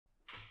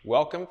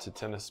Welcome to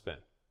Tennis Spin,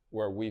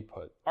 where we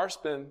put our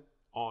spin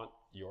on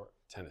your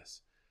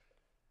tennis.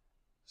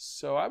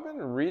 So I've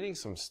been reading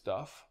some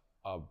stuff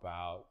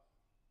about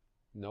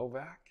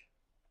Novak,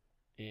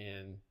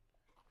 and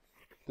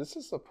this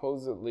is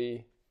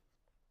supposedly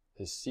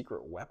his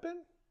secret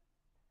weapon?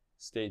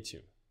 Stay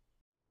tuned.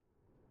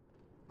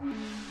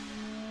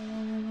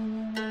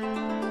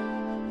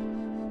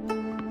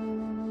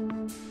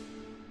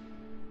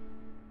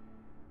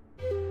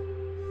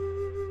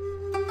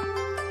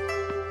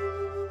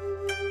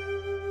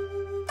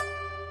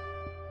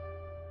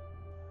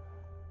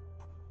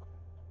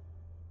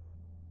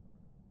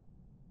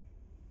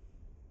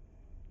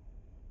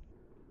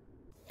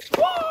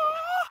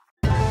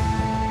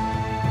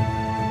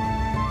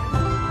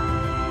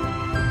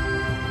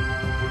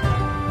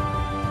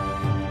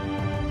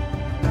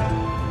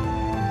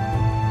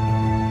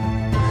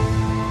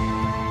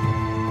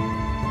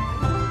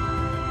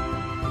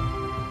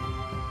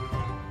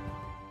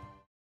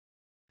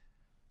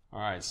 All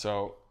right,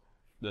 so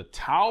the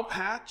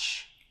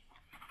Taopatch,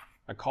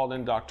 I called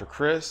in Dr.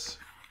 Chris,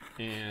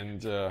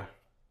 and I'm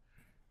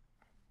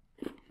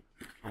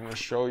going to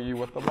show you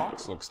what the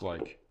box looks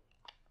like.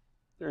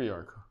 There you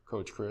are,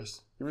 Coach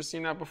Chris. You ever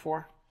seen that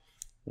before?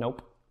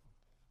 Nope.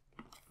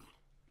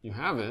 You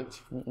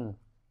haven't? Mm-mm.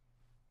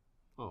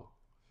 Oh,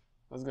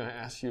 I was going to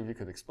ask you if you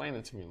could explain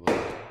it to me a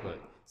little bit,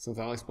 but since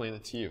I'll explain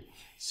it to you.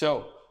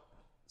 So,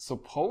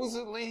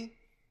 supposedly,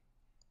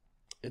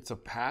 it's a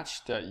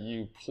patch that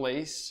you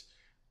place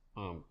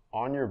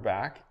on your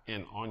back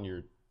and on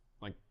your,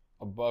 like,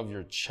 above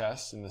your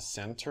chest in the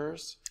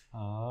centers.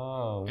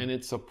 Oh. And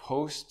it's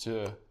supposed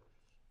to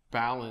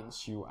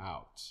balance you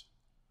out.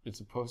 It's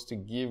supposed to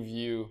give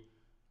you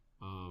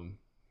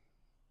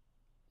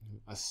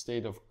a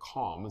state of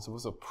calm. It's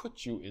supposed to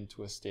put you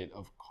into a state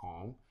of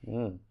calm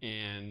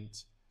and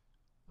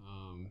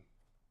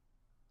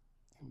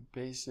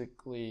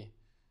basically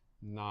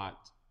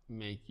not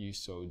make you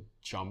so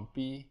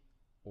jumpy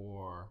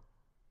or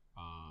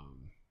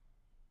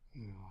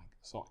like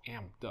so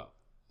amped up.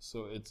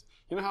 So it's,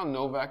 you know how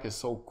Novak is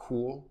so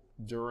cool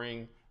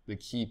during the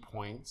key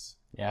points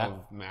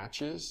of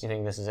matches? You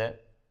think this is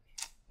it?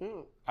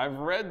 I've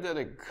read that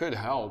it could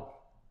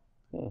help.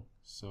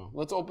 So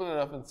let's open it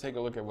up and take a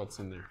look at what's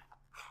in there.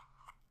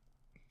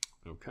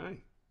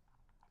 Okay.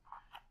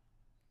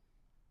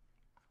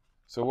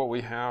 So what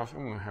we have,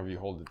 I'm going to have you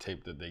hold the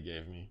tape that they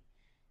gave me.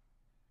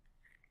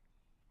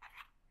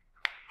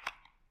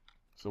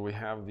 So we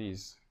have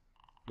these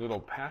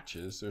little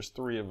patches. There's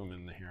 3 of them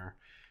in here.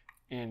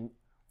 And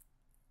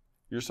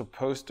you're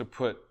supposed to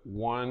put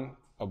one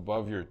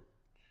above your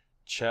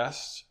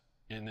chest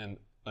and then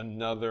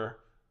another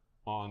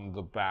on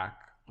the back,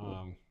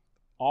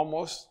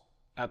 almost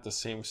at the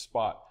same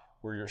spot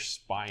where your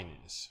spine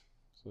is.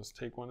 So let's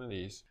take one of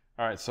these.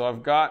 All right, so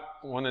I've got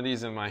one of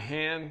these in my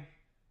hand.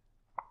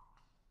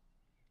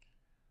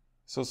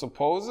 So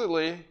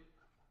supposedly,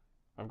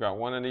 I've got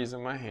one of these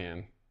in my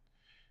hand,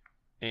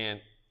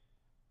 and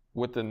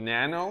with the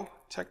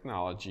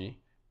nanotechnology,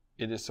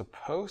 it is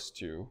supposed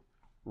to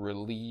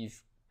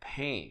relieve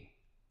pain.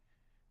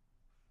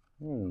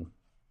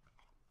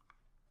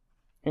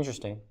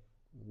 Interesting.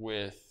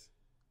 With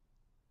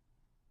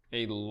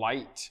a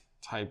light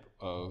type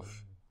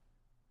of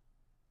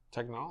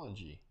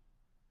technology.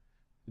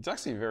 It's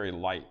actually very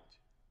light.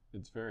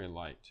 It's very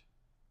light.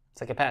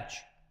 It's like a patch.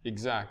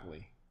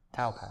 Exactly.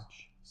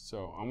 Taopatch.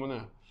 So I'm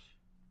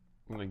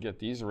gonna get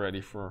these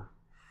ready for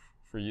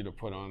you to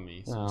put on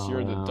me, since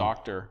you're the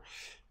doctor.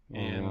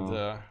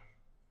 And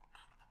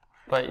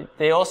but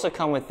they also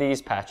come with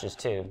these patches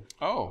too.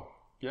 Oh,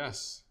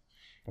 yes.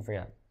 I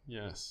forgot.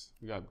 Yes,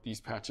 we got these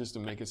patches to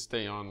make it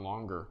stay on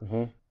longer.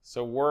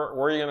 So where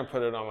are you gonna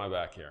put it on my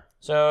back here?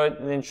 So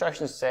the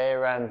instructions say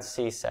around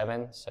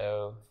C7,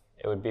 so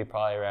it would be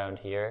probably around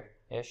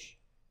here-ish.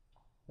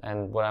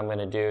 And what I'm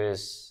gonna do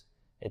is,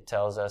 it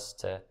tells us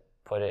to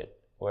put it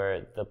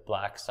where the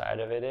black side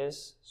of it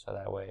is, so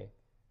that way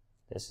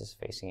this is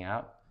facing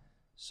out.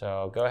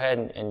 So go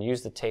ahead and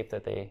use the tape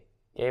that they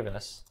gave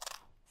us.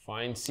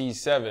 Find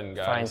C7,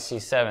 guys. Find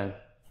C7,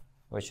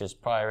 which is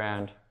probably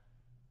around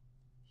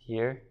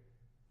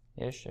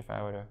here-ish, if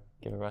I were to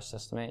give a rough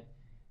estimate.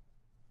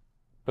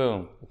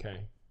 Boom.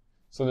 Okay.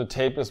 So the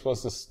tape is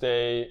supposed to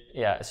stay...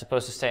 Yeah, it's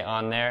supposed to stay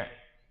on there,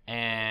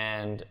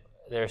 and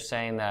they're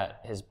saying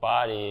that his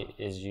body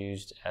is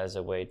used as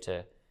a way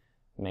to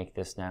make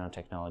this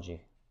nanotechnology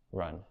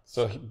run.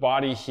 So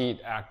body heat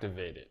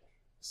activated.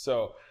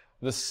 So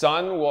the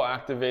sun will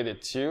activate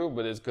it too,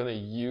 but it's going to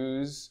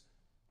use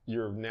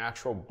your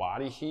natural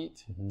body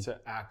heat to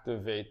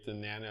activate the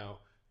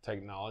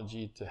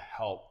nanotechnology to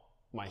help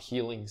my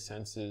healing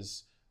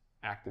senses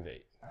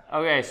activate.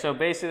 Okay, so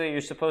basically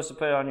you're supposed to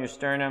put it on your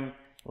sternum,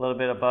 a little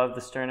bit above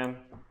the sternum,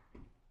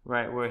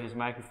 right where his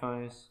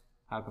microphone is.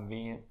 How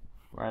convenient.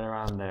 Right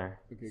around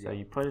there. Okay, so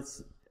you put it,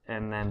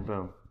 and then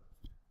boom.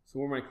 So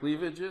where my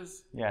cleavage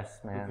is? Yes,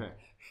 man. Okay.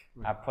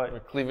 I put where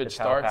cleavage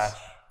starts?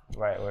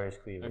 Right where his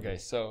cleavage Okay,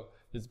 is. so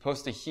it's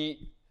supposed to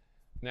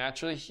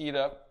naturally heat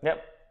up.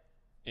 Yep.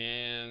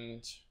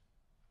 And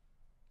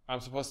I'm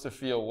supposed to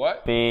feel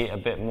what? Be a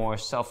bit more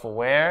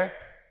self-aware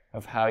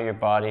of how your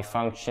body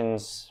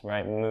functions,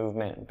 right?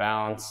 Movement,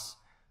 balance.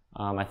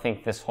 I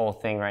think this whole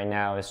thing right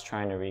now is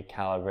trying to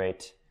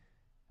recalibrate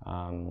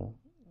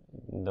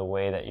the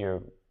way that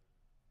you're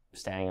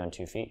standing on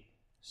 2 feet.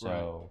 So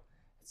right.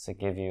 it's to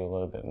give you a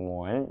little bit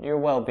more, and your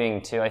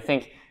well-being too. I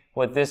think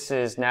what this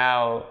is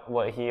now,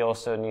 what he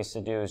also needs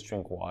to do is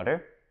drink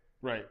water.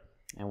 Right.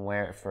 And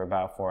wear it for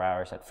about 4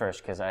 hours at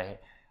first, because I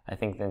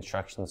think the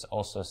instructions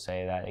also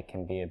say that it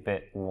can be a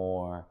bit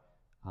more,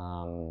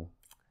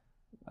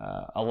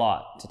 a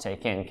lot to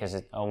take in, because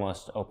it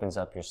almost opens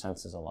up your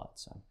senses a lot.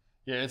 So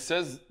yeah, it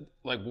says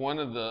like one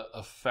of the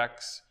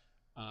effects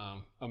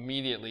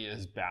immediately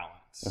is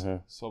balance. Mm-hmm.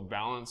 So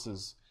balance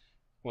is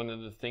one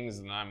of the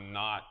things that I'm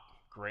not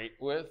great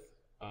with.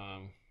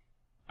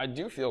 I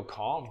do feel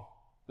calm.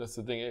 That's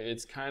the thing.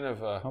 It's kind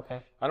of a, okay.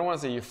 I don't want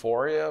to say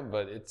euphoria,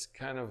 but it's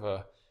kind of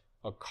a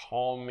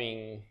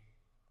calming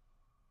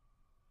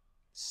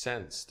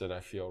sense that I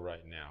feel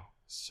right now.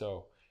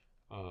 So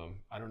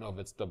I don't know if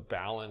it's the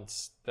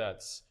balance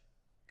that's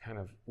kind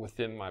of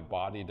within my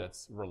body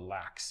that's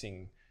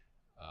relaxing,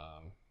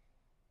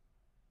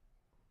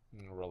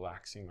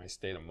 relaxing my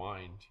state of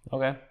mind.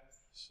 Okay.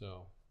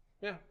 So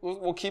yeah,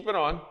 we'll keep it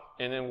on,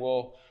 and then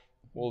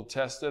we'll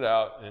test it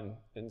out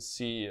and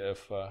see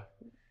if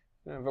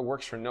if it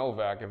works for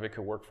Novak, if it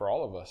could work for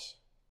all of us.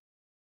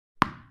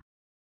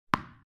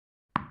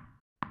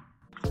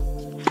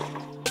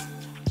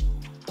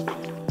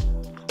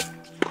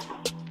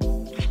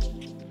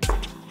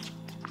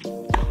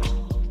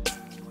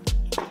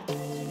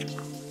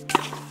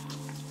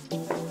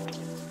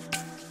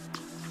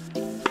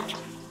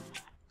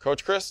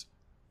 Coach Chris,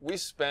 we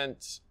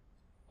spent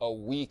a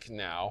week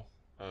now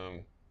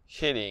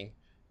hitting,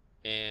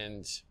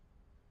 and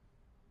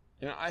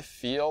I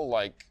feel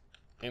like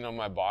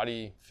my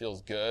body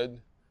feels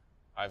good.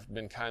 I've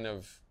been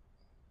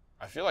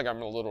I feel like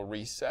I'm a little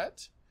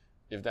reset,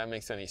 if that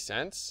makes any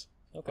sense.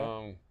 Okay.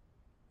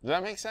 Does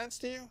that make sense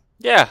to you?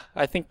 Yeah,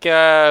 I think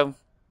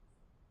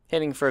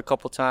hitting for a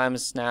couple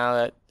times now,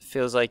 that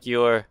feels like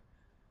you're a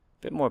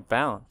bit more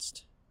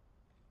balanced,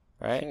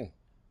 right?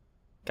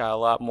 Got a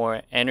lot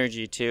more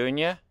energy too in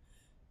you.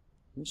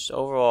 Just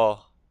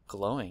overall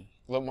glowing.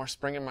 A little more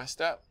spring in my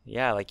step.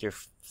 Yeah, like you're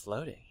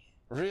floating.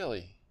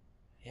 Really?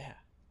 Yeah.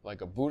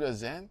 Like a Buddha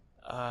Zen?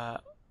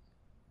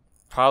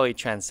 Probably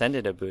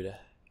transcended a Buddha.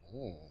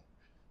 Ooh,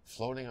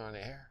 floating on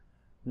air?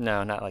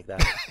 No, not like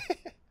that.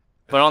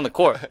 But on the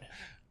court.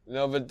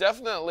 No, but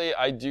definitely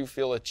I do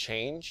feel a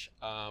change.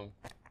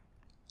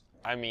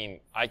 I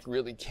mean, I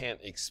really can't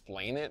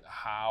explain it,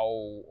 how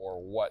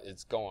or what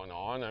is going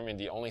on. I mean,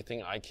 the only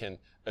thing I can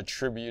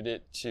attribute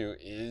it to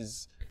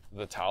is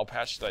the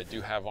Taopatch that I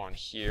do have on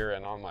here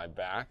and on my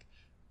back.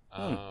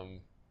 I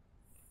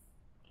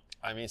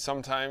mean,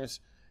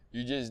 sometimes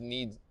you just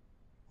need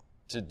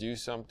to do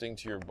something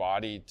to your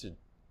body to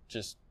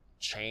just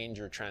change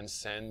or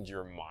transcend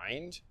your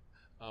mind.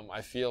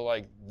 I feel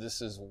like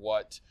this is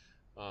what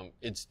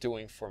it's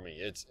doing for me.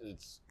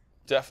 It's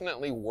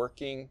definitely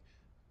working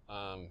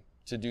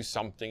to do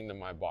something to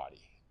my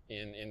body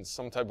in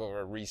some type of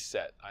a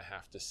reset, I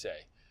have to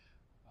say.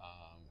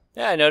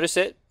 Yeah, I notice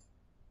it.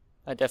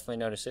 I definitely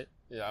notice it.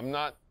 Yeah, I'm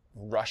not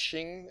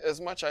rushing as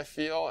much, I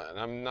feel, and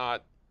I'm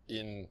not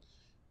in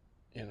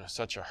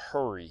such a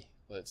hurry,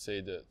 let's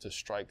say, to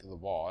strike the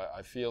ball.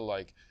 I feel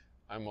like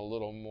I'm a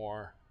little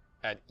more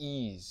at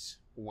ease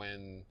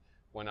when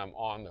I'm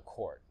on the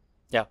court.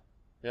 Yeah.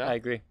 Yeah, I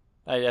agree.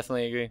 I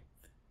definitely agree.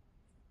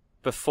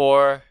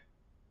 Before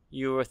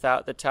you were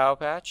without the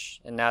Taopatch,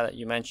 and now that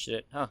you mentioned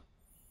it, it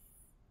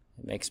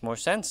makes more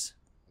sense.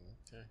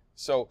 Okay.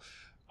 So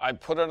I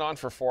put it on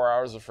for 4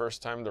 hours the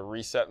first time to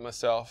reset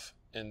myself,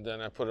 and then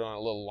I put it on a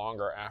little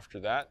longer after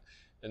that.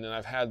 And then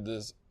I've had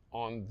this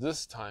on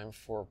this time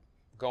for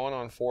going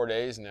on 4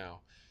 days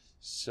now.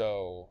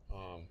 So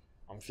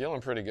I'm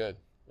feeling pretty good.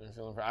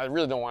 I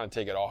really don't want to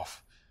take it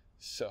off.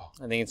 So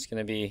I think it's going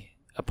to be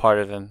a part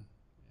of him.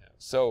 Yeah.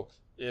 So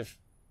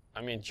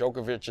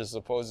Djokovic is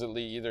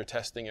supposedly either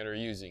testing it or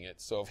using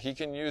it. So if he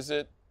can use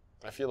it,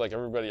 I feel like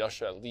everybody else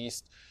should at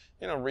least,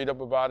 read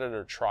up about it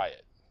or try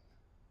it.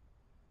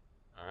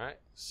 All right.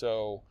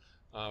 So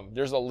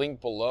there's a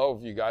link below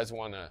if you guys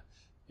want to,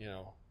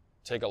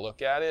 take a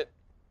look at it.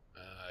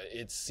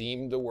 It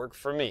seemed to work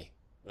for me.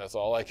 That's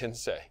all I can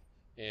say.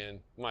 And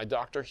my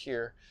doctor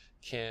here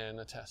can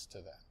attest to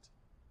that.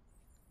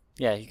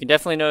 Yeah, you can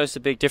definitely notice a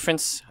big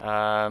difference.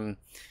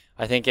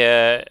 I think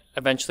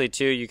eventually,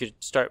 too, you could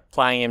start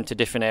applying him to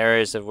different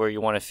areas of where you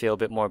want to feel a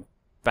bit more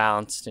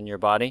balanced in your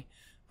body.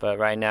 But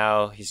right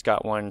now, he's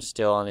got one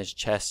still on his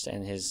chest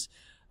and his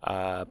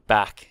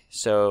back.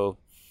 So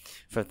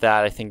for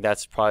that, I think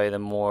that's probably the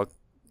more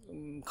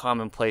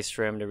common place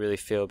for him to really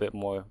feel a bit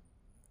more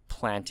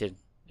planted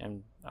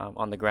and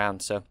on the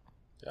ground. So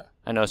yeah,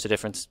 I noticed a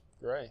difference.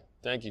 Great.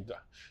 Thank you.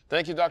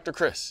 Thank you, Dr.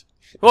 Chris.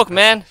 Welcome,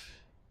 man.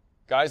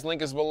 Guys,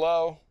 link is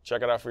below.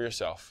 Check it out for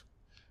yourself.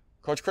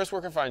 Coach Chris, where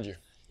can I find you?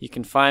 You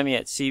can find me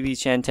at CB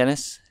Chen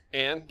Tennis.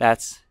 And?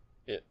 That's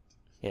it.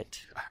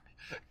 It.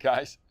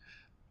 Guys,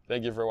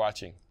 Thank you for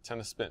watching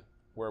Tennis Spin,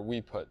 where we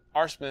put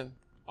our spin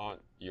on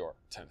your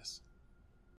tennis.